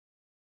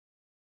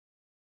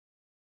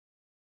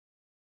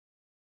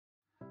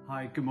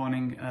Hi, good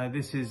morning.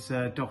 This is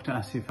Dr.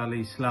 Asif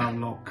Ali, Slough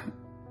Lock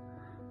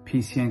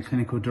PCN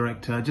Clinical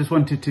Director. I just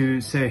wanted to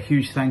say a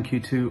huge thank you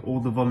to all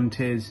the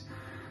volunteers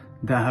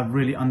that have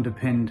really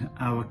underpinned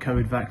our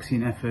COVID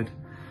vaccine effort.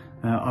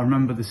 I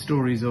remember the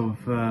stories of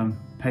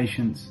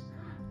patients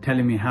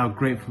telling me how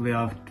grateful they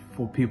are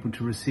for people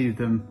to receive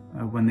them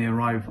when they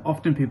arrive.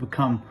 Often people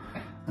come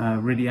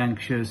really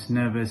anxious,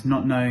 nervous,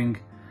 not knowing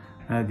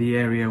the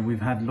area.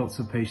 We've had lots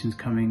of patients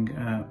coming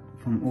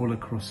from all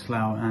across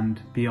Slough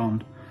and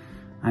beyond.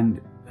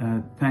 And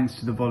thanks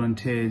to the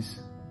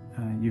volunteers,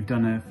 you've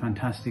done a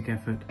fantastic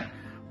effort.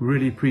 We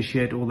really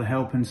appreciate all the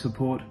help and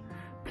support.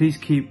 Please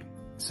keep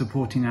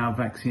supporting our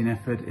vaccine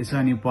effort. It's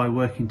only by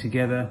working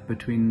together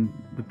between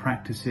the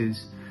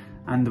practices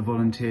and the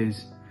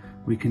volunteers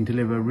we can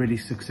deliver a really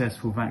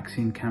successful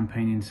vaccine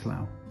campaign in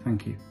Slough.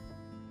 Thank you.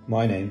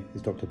 My name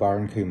is Dr.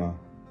 Byron Kumar.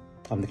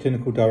 I'm the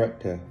Clinical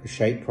Director for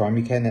SHAPE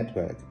Primary Care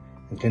Network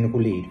and Clinical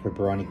Lead for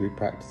Bharani Group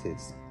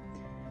Practices.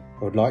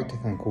 I would like to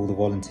thank all the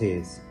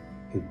volunteers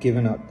who've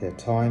given up their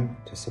time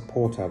to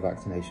support our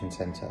vaccination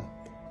centre.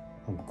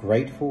 I'm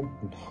grateful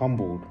and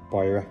humbled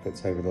by your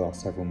efforts over the last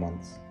several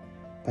months.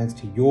 Thanks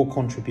to your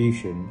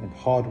contribution and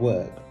hard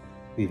work,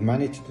 we've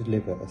managed to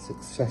deliver a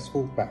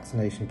successful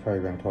vaccination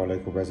programme to our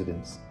local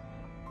residents.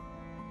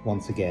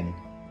 Once again,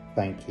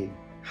 thank you.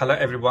 Hello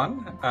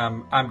everyone,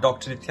 I'm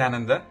Dr.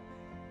 Nityananda,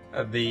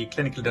 the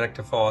Clinical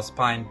Director for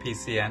Spine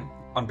PCN.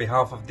 On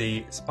behalf of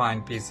the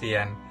Spine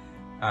PCN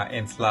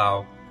in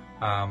Slough,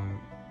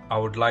 I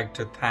would like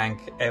to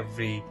thank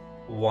every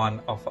one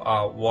of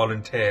our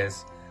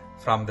volunteers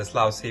from the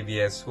Slough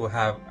CVS who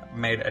have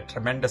made a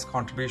tremendous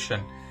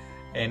contribution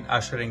in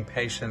ushering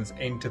patients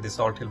into the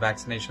Salt Hill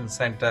Vaccination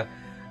Centre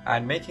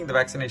and making the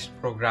vaccination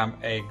program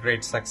a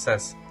great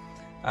success,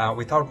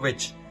 without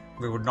which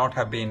we would not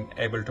have been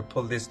able to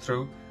pull this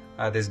through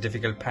this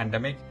difficult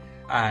pandemic.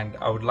 And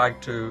I would like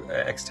to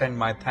extend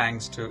my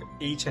thanks to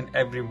each and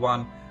every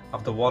one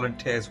of the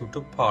volunteers who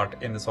took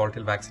part in the Salt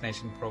Hill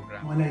vaccination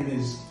program. My name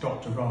is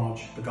Dr. Raj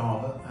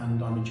Bhagava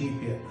and I'm a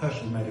GP at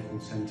Herschel Medical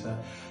Centre,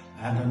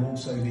 and I'm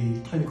also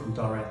the Clinical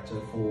Director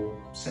for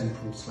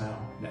Central Slough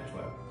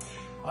Network.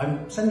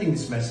 I'm sending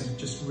this message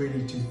just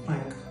really to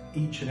thank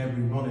each and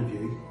every one of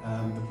you,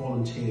 the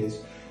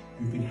volunteers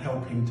who've been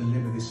helping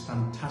deliver this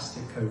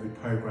fantastic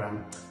COVID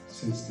programme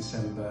since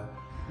December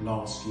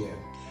last year.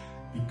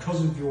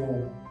 Because of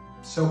your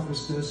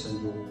selflessness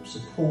and your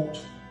support,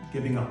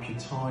 giving up your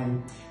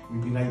time,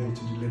 we've been able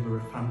to deliver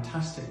a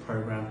fantastic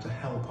programme to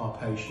help our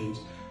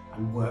patients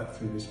and work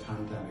through this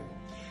pandemic.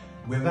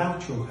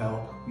 Without your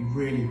help, we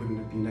really wouldn't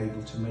have been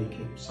able to make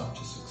it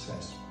such a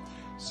success.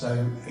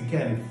 So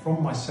again,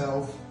 from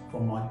myself,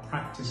 from my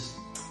practice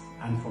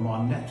and from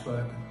our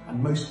network,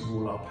 and most of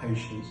all our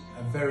patients,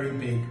 a very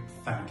big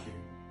thank you.